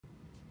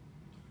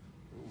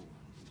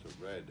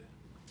Red.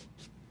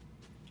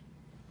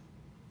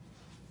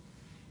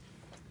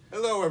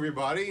 Hello,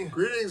 everybody.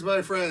 Greetings,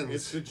 my friends.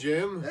 It's the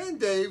Jim and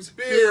Dave's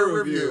Beer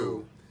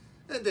Review.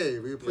 And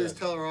Dave, will you please Yes.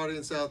 tell our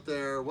audience out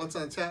there what's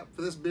on tap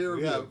for this beer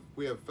review?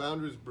 We have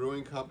Founders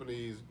Brewing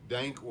Company's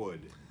Dankwood.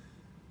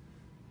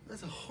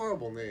 That's a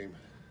horrible name.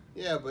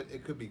 Yeah, but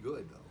it could be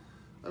good though.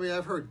 I mean,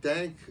 I've heard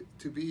dank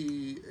to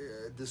be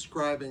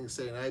describing,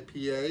 say, an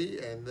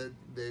IPA, and that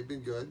they've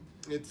been good.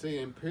 It's an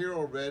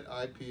Imperial Red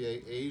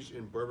IPA aged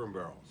in bourbon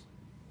barrels.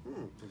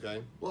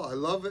 Okay. Well, I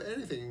love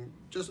anything,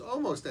 just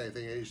almost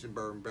anything aged in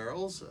bourbon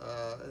barrels.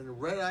 And a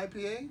red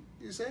IPA,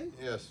 you say?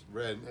 Yes,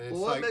 red. And it's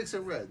Well, what makes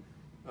it red?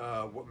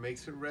 What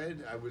makes it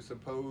red? I would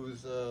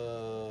suppose.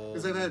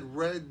 Because I've had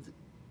red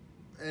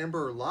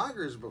amber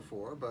lagers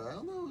before, but I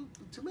don't know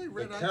too many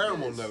red the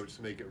caramel IPAs. notes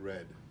make it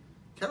red.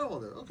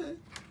 Caramel note, okay.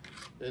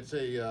 It's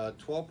a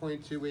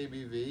 12.2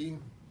 ABV,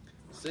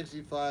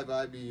 65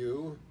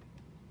 IBU.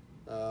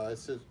 It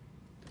says,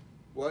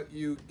 what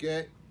you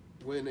get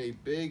when a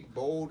big,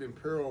 bold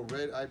Imperial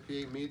Red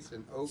IPA meets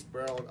an oak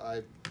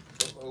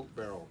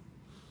barrel.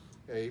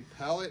 A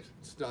palate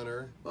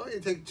stunner. Well, you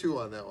take 2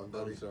 on that one,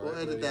 buddy. I'm sorry, We'll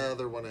edit that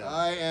other one out.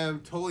 I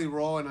am totally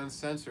raw and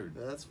uncensored.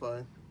 That's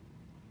fine.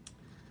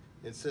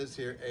 It says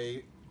here,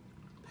 a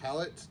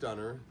palate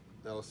stunner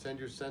that will send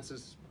your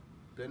senses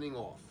spinning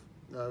off.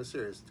 No, I was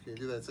serious. Can you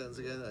do that sentence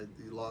again?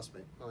 You lost me.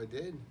 Oh, I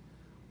did?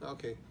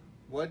 Okay.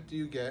 What do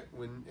you get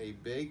when a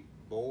big,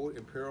 bold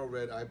Imperial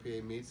Red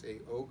IPA meets a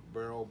oak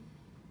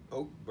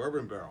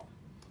bourbon barrel?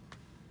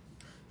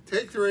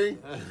 Take 3.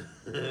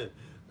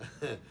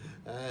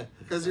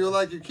 Because you're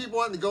like, you keep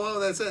wanting to go on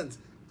with that sentence.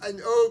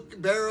 An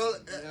oak barrel.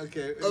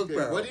 Okay. Oak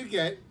barrel. What do you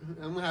get?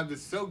 I'm gonna have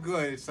this so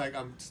good. It's like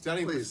I'm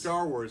studying for Please.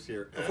 Star Wars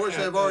here.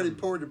 Unfortunately, I've already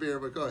poured the beer,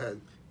 but go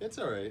ahead. It's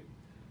all right.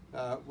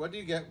 What do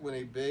you get when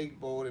a big,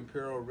 bold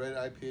Imperial Red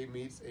IPA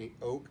meets a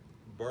oak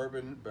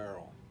bourbon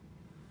barrel?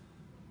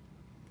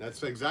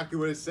 That's exactly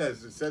what it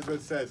says. It says what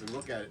it says, and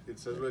look at it. It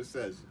says what it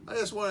says. I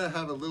just want to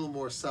have a little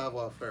more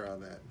savoir-faire on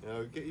that.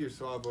 Now get your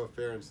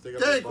savoir-faire and stick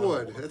up your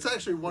Dankwood. bottle. It's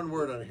actually 1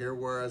 word on here,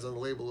 whereas on the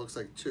label it looks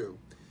like 2.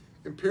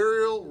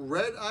 Imperial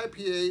Red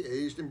IPA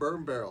aged in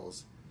bourbon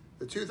barrels.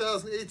 The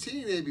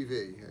 2018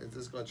 ABV, and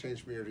this is going to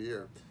change from year to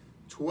year,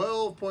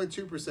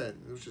 12.2%,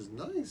 which is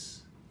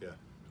nice. Yeah.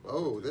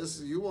 Oh,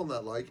 this you will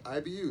not like.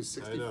 IBU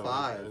 65.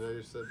 I know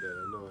you said that.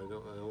 I know.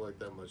 I don't like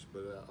that much,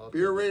 but I'll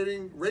Beer take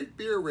it. rating,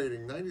 beer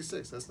rating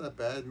 96. That's not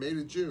bad. Made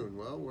in June.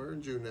 Well, we're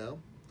in June now.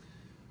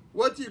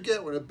 What do you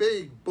get when a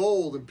big,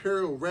 bold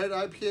Imperial Red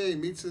IPA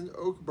meets an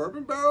oak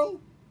bourbon barrel?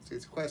 See,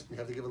 it's a question. You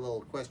have to give a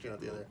little question at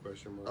the end.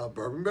 Question mark.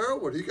 Bourbon barrel.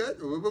 What do you get?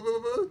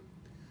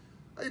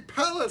 A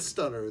palate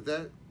stunner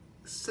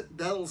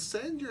that'll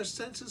send your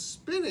senses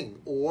spinning,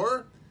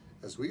 or,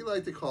 as we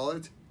like to call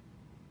it,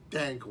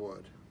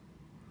 Dankwood.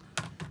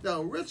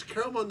 Now, rich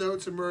caramel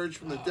notes emerge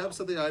from the depths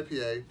of the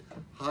IPA,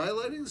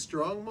 highlighting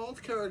strong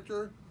malt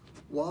character,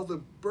 while the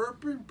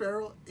bourbon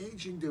barrel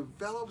aging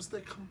develops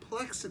the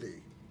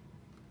complexity.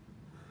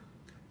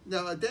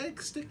 Now, a dank,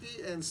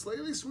 sticky, and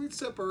slightly sweet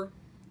sipper.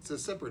 It's a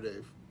sipper,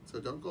 Dave, so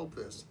don't gulp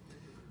this.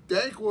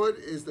 Dankwood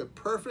is the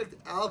perfect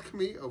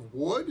alchemy of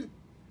wood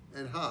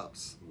and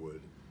hops.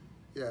 Wood.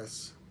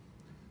 Yes.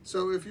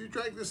 So if you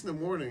drank this in the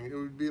morning, it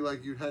would be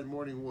like you had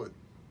morning wood.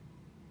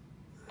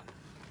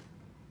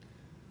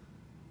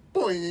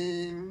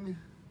 Boing!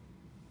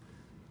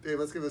 Dave,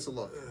 let's give this a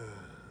look.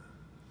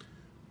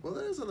 Well,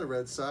 that is on the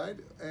red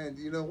side, and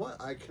you know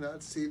what? I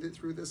cannot see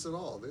through this at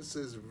all. This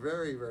is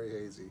very, very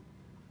hazy.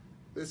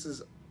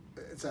 It's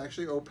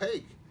actually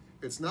opaque.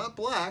 It's not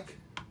black.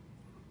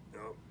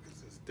 No,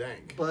 this is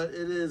dank. But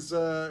it is,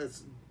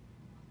 it's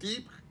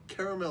deep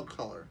caramel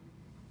color.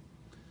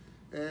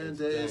 And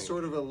a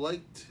sort of a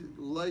light,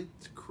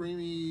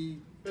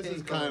 creamy. This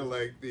is kind of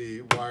like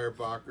the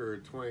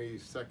Weyerbacher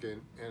 22nd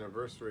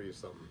anniversary or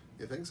something.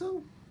 You think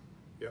so?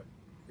 Yep,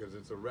 because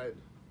it's a red.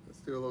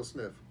 Let's do a little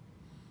sniff.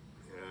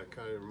 Yeah, it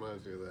kind of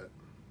reminds me of that.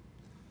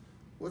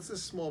 What's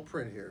this small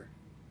print here?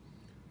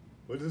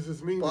 What does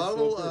this mean?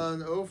 Bottled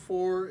on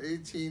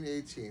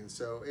 04/18/18.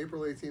 So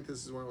April 18th,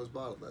 this is when it was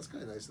bottled. That's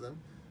kind of nice of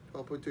them.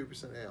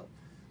 12.2% ale.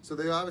 So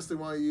they obviously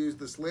want to use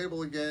this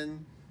label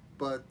again,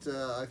 but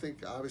I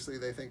think obviously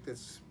they think that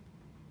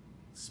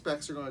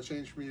specs are going to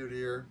change from year to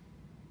year,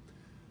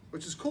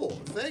 which is cool.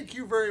 Thank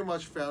you very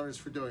much, Founders,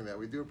 for doing that.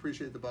 We do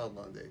appreciate the bottle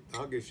on date.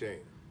 I'll get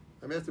Shane.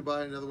 I may have to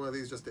buy another one of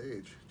these just to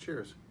age.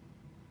 Cheers.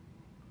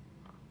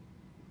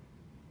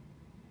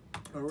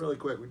 Oh, really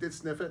quick, we did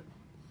sniff it,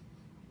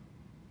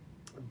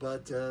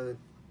 but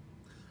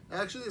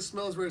actually it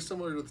smells very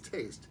similar to the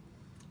taste,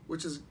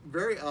 which is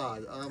very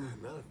odd. I'm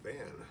not a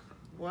fan.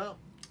 Well,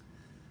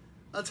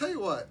 I'll tell you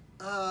what,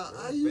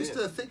 I used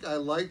to think I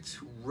liked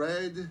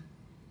red.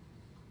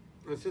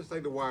 It's just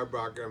like the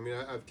Weyerbacher. I mean,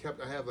 I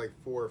have like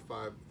 4 or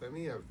 5. I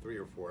mean, I have 3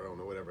 or 4. I don't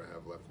know whatever I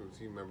have left.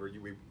 You remember,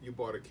 you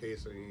bought a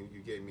case and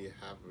you gave me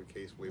half of a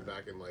case way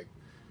back in like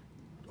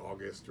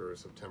August or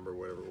September,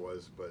 whatever it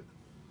was. But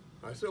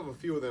I still have a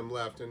few of them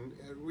left, and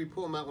we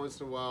pull them out once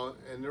in a while,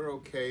 and they're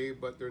okay,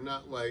 but they're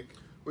not like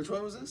Which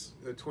one was this?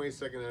 The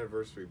 22nd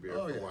anniversary beer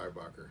Oh, from yeah.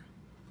 Weyerbacher.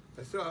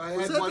 Was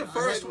that the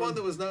first one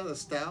that was not a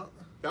stout?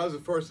 That was the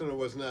first one that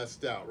was not a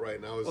stout, right?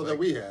 And I was that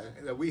we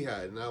had. That we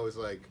had, and I was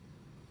like,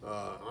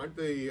 aren't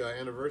the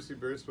anniversary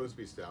beers supposed to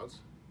be stouts?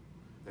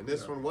 And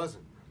this one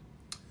wasn't.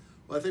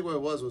 Well, I think what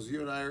it was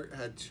you and I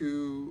had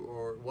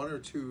one or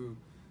two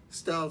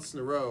stouts in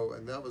a row,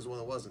 and that was one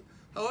that wasn't.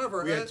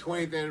 However, we had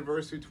 20th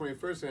anniversary,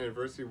 21st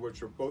anniversary,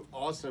 which are both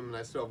awesome, and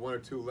I still have one or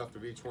two left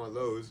of each one of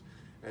those.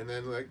 And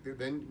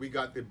then we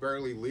got the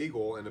barely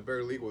legal, and the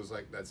barely legal was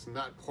like, that's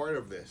not part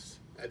of this.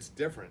 That's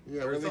different.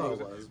 Yeah, we thought it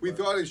was. We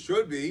thought it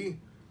should be,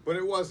 but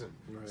it wasn't.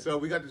 Right. So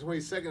we got the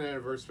 22nd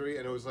anniversary,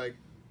 and it was like,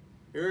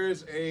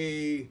 here's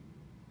a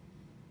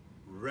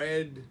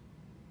red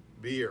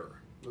beer.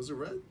 Was it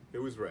red? It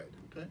was red.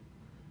 Okay.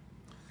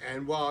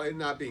 And while it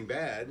not being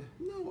bad,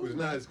 No, it was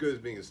not as good as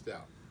being a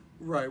stout.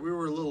 Right. We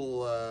were a little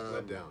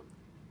Let down.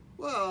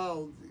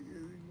 Well,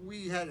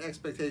 we had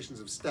expectations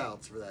of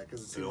stouts for that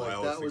because it seemed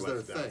like that was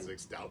their thing. Like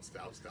stouts.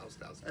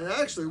 And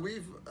actually,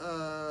 we've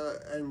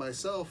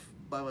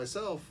by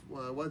myself,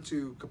 when I went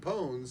to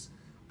Capone's,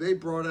 they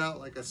brought out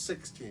like a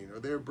 16, or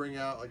they would bring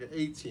out like an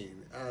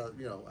 18, out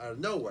of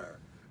nowhere.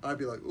 I'd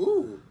be like,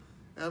 ooh.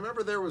 And I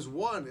remember there was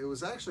one. It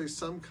was actually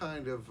some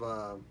kind of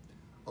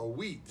a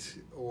wheat,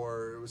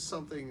 or it was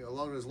something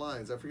along those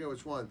lines. I forget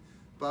which one,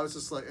 but I was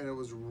just like, and it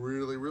was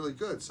really, really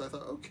good. So I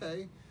thought,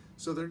 okay,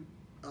 so they're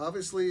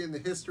obviously in the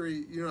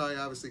history. I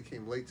obviously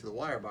came late to the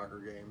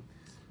Weyerbacher game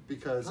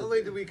because. How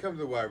late did we come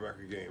to the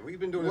Weyerbacher game? We've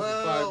been doing this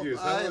for 5 years.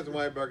 How long has the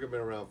Weyerbacher been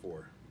around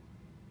for?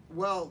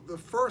 Well, the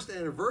first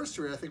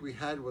anniversary I think we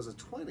had was a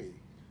 20.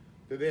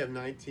 Did they have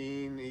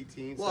 19,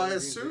 18, Well, 17, I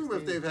assume 16?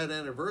 if they've had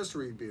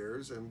anniversary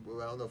beers, and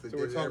I don't know if they So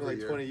did we're talking every like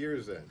year. 20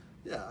 years then.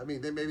 Yeah, I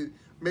mean,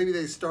 maybe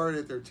they started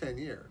at their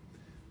 10-year.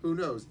 Who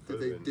knows? Have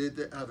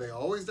they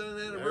always done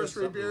an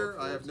anniversary beer?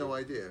 I have no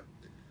idea.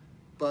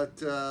 But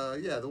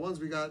yeah, the ones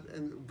we got,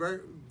 and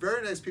very,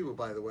 very nice people,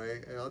 by the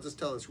way. And I'll just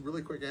tell this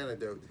really quick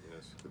anecdote.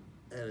 Yes.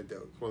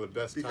 Anecdote. It's one of the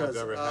best Because times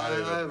I've ever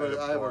had.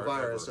 I have a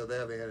virus, ever. so they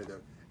have the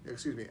anecdote.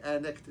 Excuse me,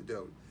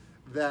 anecdote.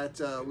 That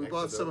we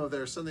bought some of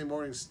their Sunday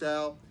morning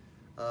stout.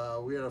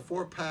 We had a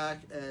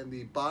 4-pack, and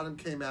the bottom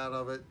came out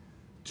of it.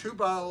 2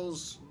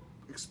 bottles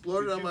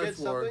exploded on my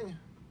floor. Something?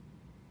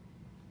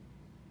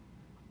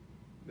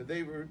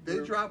 They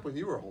dropped when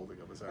you were holding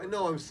them. I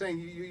know. I'm saying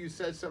you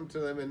said something to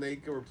them, and they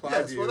replied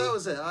Yes, to you. well, that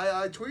was it.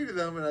 I tweeted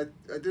them, and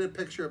I did a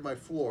picture of my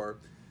floor.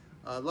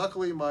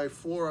 Luckily, my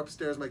floor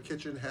upstairs, my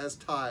kitchen, has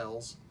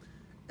tiles,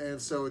 and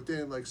so it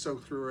didn't like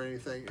soak through or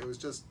anything. It was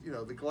just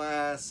the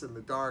glass and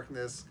the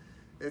darkness.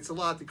 It's a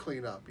lot to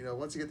clean up.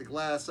 Once you get the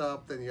glass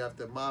up, then you have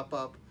to mop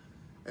up,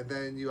 and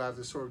then you have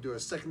to sort of do a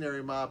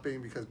secondary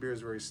mopping because beer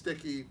is very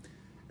sticky.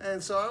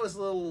 And so I was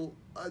a little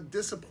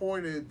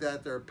disappointed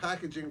that their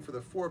packaging for the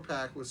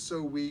 4-pack was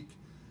so weak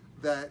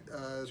that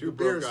 2 the broke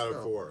beers out of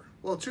fell. 4.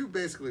 Well, 2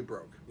 basically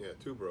broke. Yeah,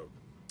 2 broke.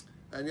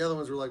 And the other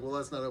ones were like, well,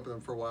 let's not open them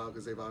for a while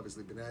because they've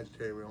obviously been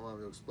agitated. We don't want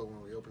them to explode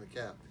when we open the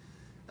cap.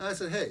 And I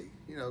said, hey,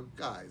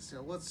 guys,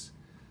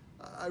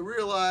 I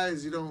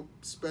realize you don't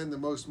spend the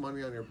most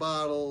money on your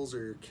bottles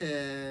or your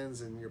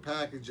cans and your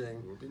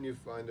packaging. Well, didn't you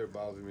find their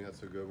bottles to be not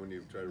so good when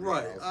you tried to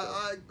Right.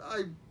 rebottle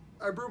stuff?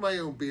 I brew my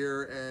own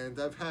beer, and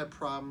I've had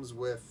problems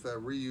with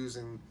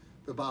reusing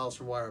the bottles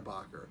from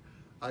Weyerbacher.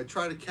 I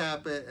try to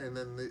cap it, and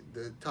then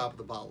the top of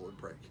the bottle would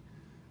break.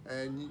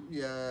 And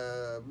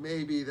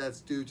maybe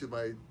that's due to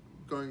my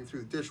going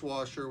through the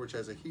dishwasher, which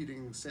has a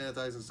heating,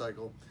 sanitizing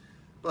cycle.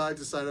 But I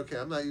decided, okay,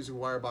 I'm not using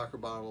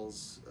Weyerbacher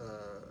bottles.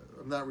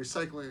 I'm not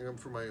recycling them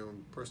for my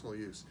own personal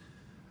use.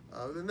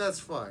 And that's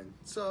fine.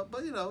 So,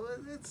 but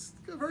it's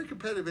a very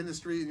competitive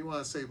industry, and you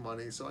want to save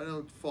money. So I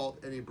don't fault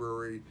any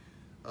brewery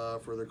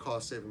for their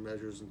cost-saving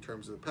measures in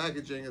terms of the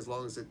packaging, as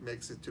long as it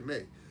makes it to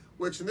me.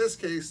 Which in this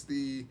case,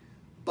 the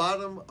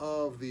bottom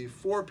of the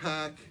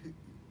 4-pack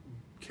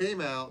came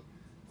out,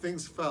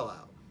 things fell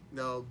out.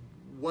 Now,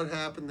 what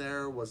happened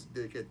there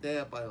did it get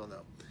damp? I don't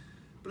know.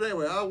 But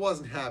anyway, I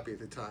wasn't happy at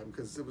the time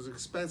because it was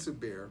expensive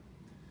beer,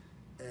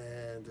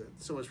 and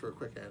so much for a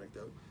quick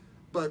anecdote.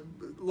 But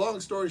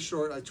long story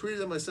short, I tweeted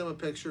them, I sent them a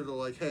picture, they're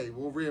like, hey,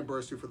 we'll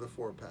reimburse you for the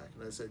 4-pack.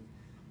 And I said,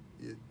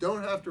 you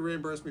don't have to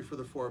reimburse me for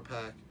the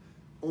 4-pack.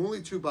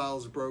 Only 2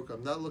 bottles broke.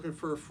 I'm not looking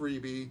for a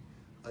freebie.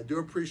 I do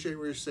appreciate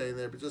what you're saying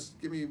there, but just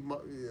give me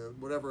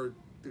whatever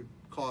the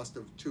cost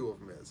of 2 of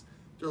them is.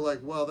 They're like,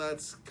 well,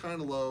 that's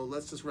kind of low.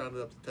 Let's just round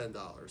it up to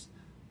 $10.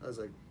 I was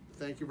like,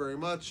 thank you very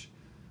much.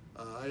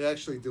 I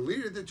actually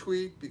deleted the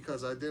tweet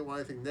because I didn't want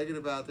anything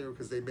negative out there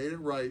because they made it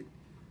right.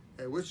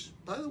 And which,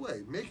 by the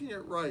way, making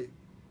it right,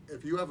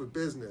 if you have a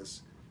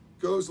business,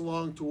 goes a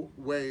long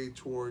way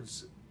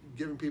towards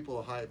giving people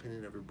a high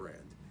opinion of your brand.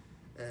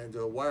 And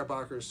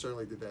Weyerbacher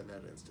certainly did that in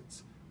that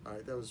instance. All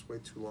right, that was way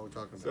too long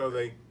talking about So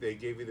that. they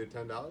gave you the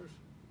 $10?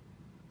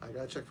 I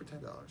got a check for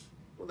 $10.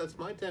 Well, that's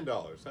my $10.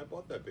 I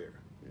bought that beer.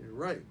 You're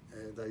right,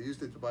 and I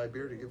used it to buy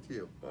beer to give to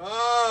you.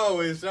 Oh,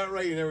 is that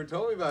right? You never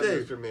told me about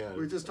Dave, Mr. Man.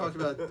 we just talked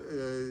about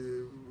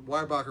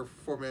Weyerbacher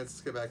for 4 minutes.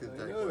 Let's get back to the I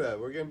tank. know that.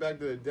 We're getting back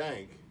to the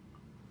dank.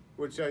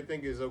 which I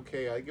think is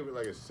okay. I give it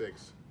like a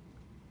 6.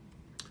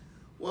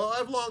 Well,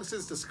 I've long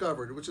since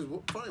discovered, which is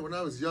funny. When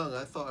I was young,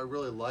 I thought I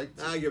really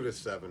liked. I give it a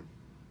 7.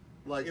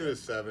 Like give it a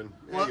 7.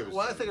 When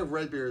I think of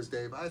red beers,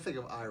 Dave, I think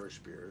of Irish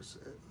beers.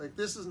 Like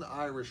this is an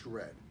Irish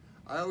red.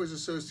 I always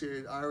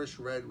associate Irish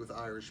red with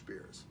Irish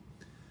beers.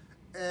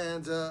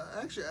 And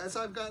actually, as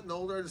I've gotten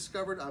older, I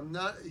discovered I'm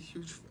not a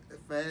huge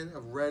fan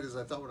of red as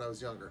I thought when I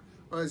was younger.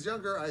 When I was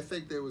younger, I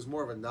think there was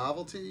more of a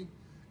novelty.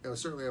 It was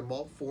certainly a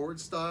malt forward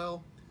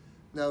style.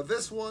 Now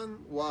this one,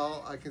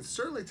 while I can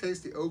certainly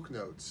taste the oak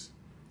notes,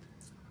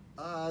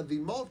 the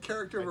malt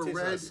character of a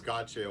red,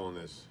 Scotch ale in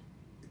this,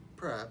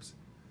 perhaps,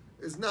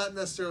 is not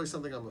necessarily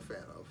something I'm a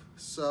fan of.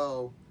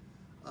 So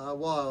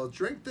while I'll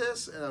drink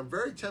this, and I'm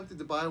very tempted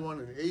to buy one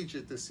and age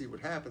it to see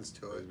what happens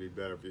to it. It'd be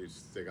better if you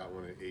stick out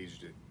one and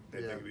aged it. I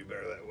think it'd be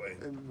better that way.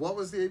 And what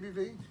was the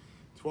ABV?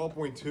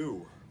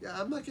 12.2. Yeah,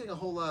 I'm not getting a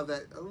whole lot of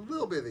that. A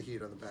little bit of the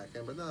heat on the back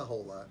end, but not a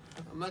whole lot.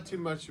 I'm not too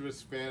much of a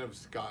fan of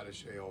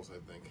Scottish ales, I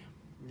think.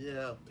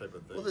 Yeah. Type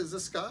of thing. Well, is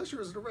this Scottish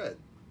or is it a red?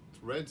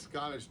 It's red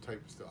Scottish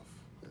type stuff.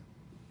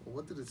 Well,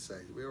 what did it say?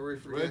 Did we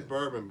already forget? Red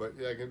bourbon, but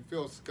yeah, I can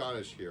feel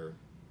Scottish here.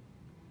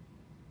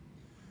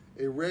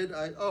 A red,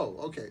 oh,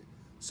 okay.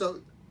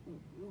 So,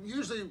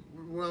 usually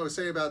when I was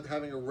saying about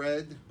having a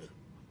red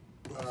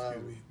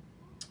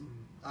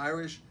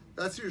Irish,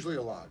 that's usually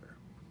a lager.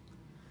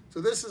 So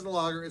this is a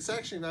lager. It's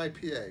actually an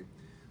IPA.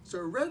 So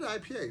a red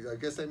IPA, I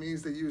guess that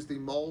means they use the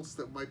malts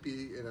that might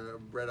be in a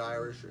red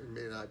Irish and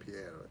made an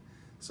IPA out of it.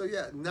 So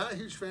yeah, not a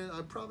huge fan.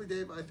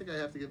 Dave, I think I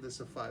have to give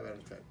this a 5 out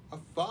of 10. A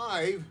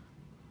 5?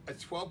 A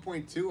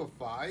 12.2, a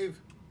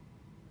 5?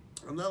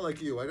 I'm not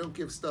like you. I don't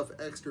give stuff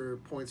extra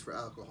points for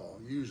alcohol,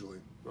 usually.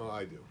 Oh,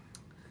 I do.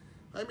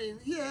 I mean,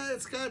 yeah,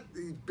 it's got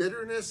the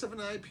bitterness of an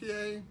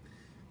IPA.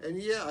 And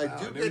yeah, I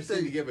do never get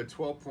seen you give a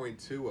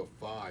 12.2 a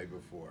 5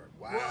 before.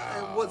 Wow.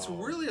 Well, and what's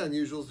really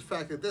unusual is the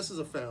fact that this is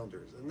a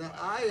Founders. And now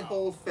I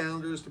hold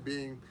Founders to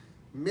being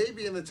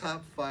maybe in the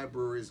top 5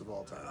 breweries of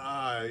all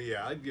time.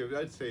 Yeah,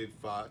 I'd say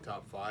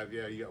top 5.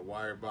 Yeah, you got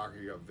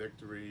Weyerbacher, you got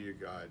Victory, you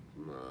got.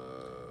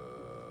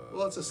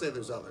 Well, let's just say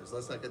there's others.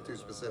 Let's not get too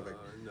specific.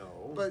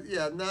 No. But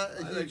yeah, not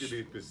a I huge. like to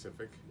be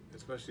specific,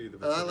 especially the.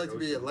 And I like to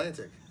be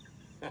Atlantic.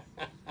 And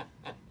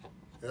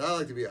I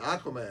like to be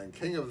Aquaman,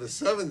 King of the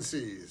 7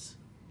 Seas.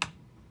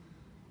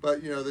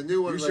 But you know the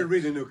new one. You should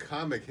read a new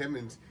comic. Him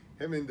and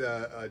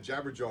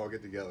Jabberjaw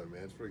get together,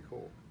 man. It's pretty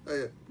cool. Oh,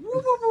 yeah.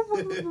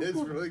 It's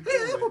really cool.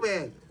 Hey,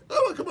 Aquaman! I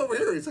want to come over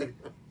here. He's like,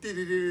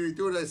 do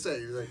what I say.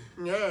 He's like,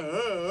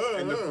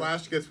 and the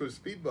Flash gets with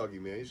Speed Buggy,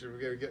 man. You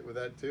should get with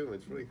that too.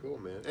 It's really cool,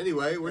 man.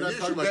 Anyway, we're not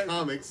talking about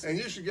comics. And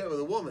you should get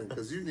with a woman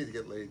because you need to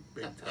get laid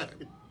big time.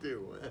 I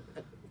do.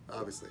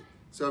 Obviously.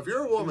 So if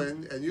you're a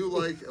woman and you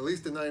like at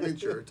least a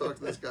 9-incher, talk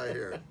to this guy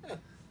here.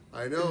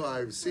 I know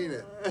I've seen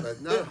it,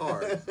 but not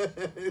hard.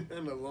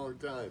 In a long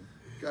time.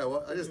 God,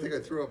 well, I just think I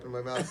threw up in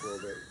my mouth a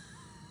little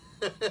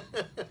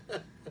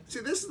bit.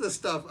 See, this is the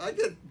stuff. I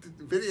get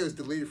videos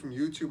deleted from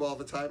YouTube all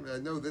the time, and I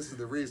know this is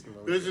the reason.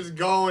 This is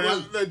going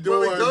out the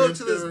door. When we go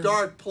to this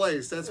dark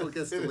place, that's what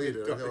gets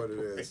deleted. I know what it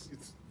is.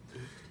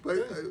 But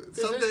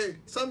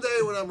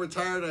someday when I'm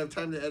retired, I have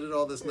time to edit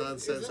all this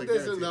nonsense. Isn't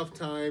there's enough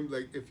time?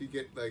 Like, if you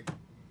get like,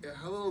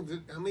 how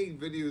many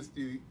videos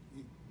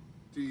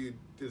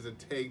does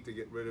it take to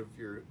get rid of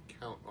your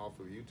account off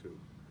of YouTube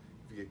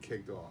if you get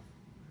kicked off?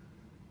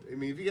 I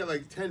mean, if you get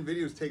like 10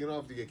 videos taken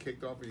off, do you get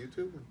kicked off of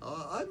YouTube?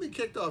 I haven't been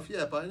kicked off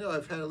yet, but I know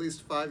I've had at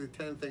least 5 to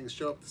 10 things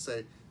show up to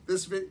say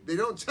this. They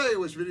don't tell you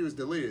which video was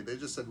deleted. They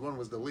just said one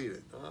was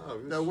deleted. Oh,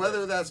 now,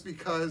 whether that's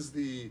because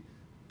the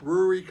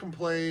brewery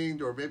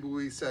complained or maybe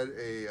we said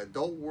a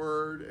adult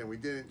word and we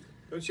didn't.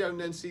 Don't you have an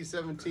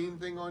NC-17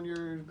 thing on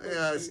your?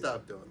 Yeah, I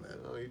stopped doing that.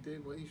 Oh, you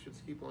did? Well, you should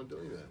keep on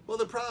doing that. Well,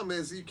 the problem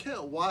is you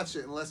can't watch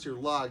it unless you're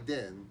logged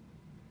in.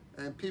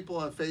 And people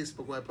on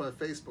Facebook, when I put on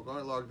Facebook,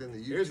 aren't logged into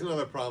YouTube. Here's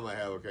another problem I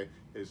have, okay,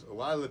 is a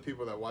lot of the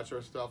people that watch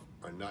our stuff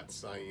are not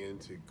signing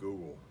into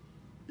Google.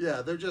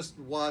 Yeah, they're just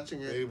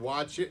watching it. They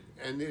watch it,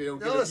 and they don't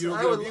get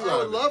I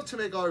would love to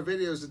make our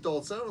videos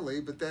adults only,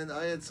 but then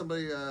I had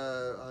somebody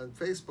on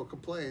Facebook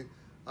complain,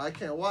 I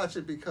can't watch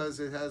it because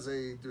it has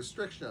a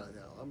restriction on it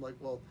now. I'm like,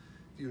 well,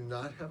 do you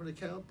not have an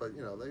account? But,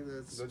 you know,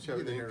 that's... Don't you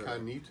have an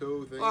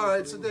incognito thing? All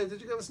right, so Dave,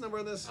 did you give us a number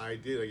on this? I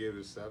did. I gave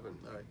it a 7.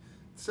 All right.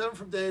 7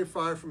 from Dave,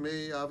 5 from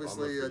me.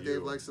 Obviously,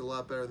 Dave likes it a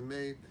lot better than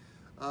me.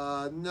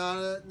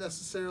 Not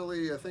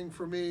necessarily a thing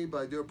for me, but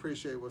I do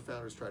appreciate what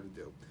Founders try to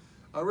do.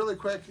 Really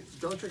quick,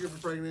 don't drink if you're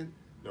pregnant.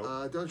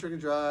 Nope. Don't drink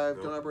and drive.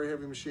 Nope. Don't operate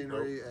heavy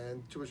machinery. Nope.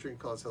 And too much drinking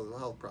causes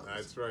health problems.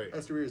 That's right.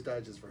 That's the Reader's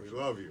Digest version. We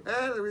love you.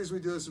 And the reason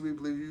we do this is we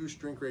believe you should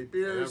drink great And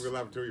beers. have a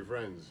love to your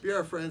friends. Be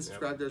our friends.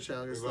 Subscribe to our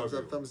channel. Give us thumbs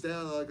up, thumbs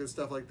down, all that good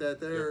stuff like that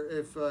there.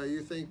 Yep. If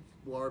you think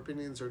our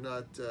opinions are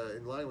not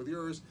in line with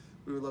yours,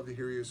 we would love to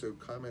hear you, so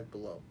comment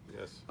below.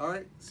 Yes. All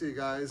right, see you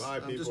guys.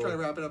 Bye, I'm just trying to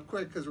wrap it up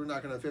quick because we're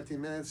not going to have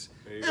 15 minutes.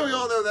 And go. we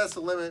all know that's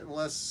the limit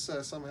unless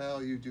somehow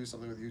you do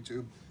something with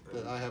YouTube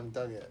that I haven't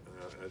done yet.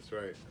 That's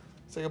right.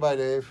 Say goodbye,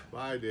 Dave.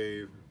 Bye,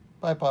 Dave.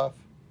 Bye, Puff.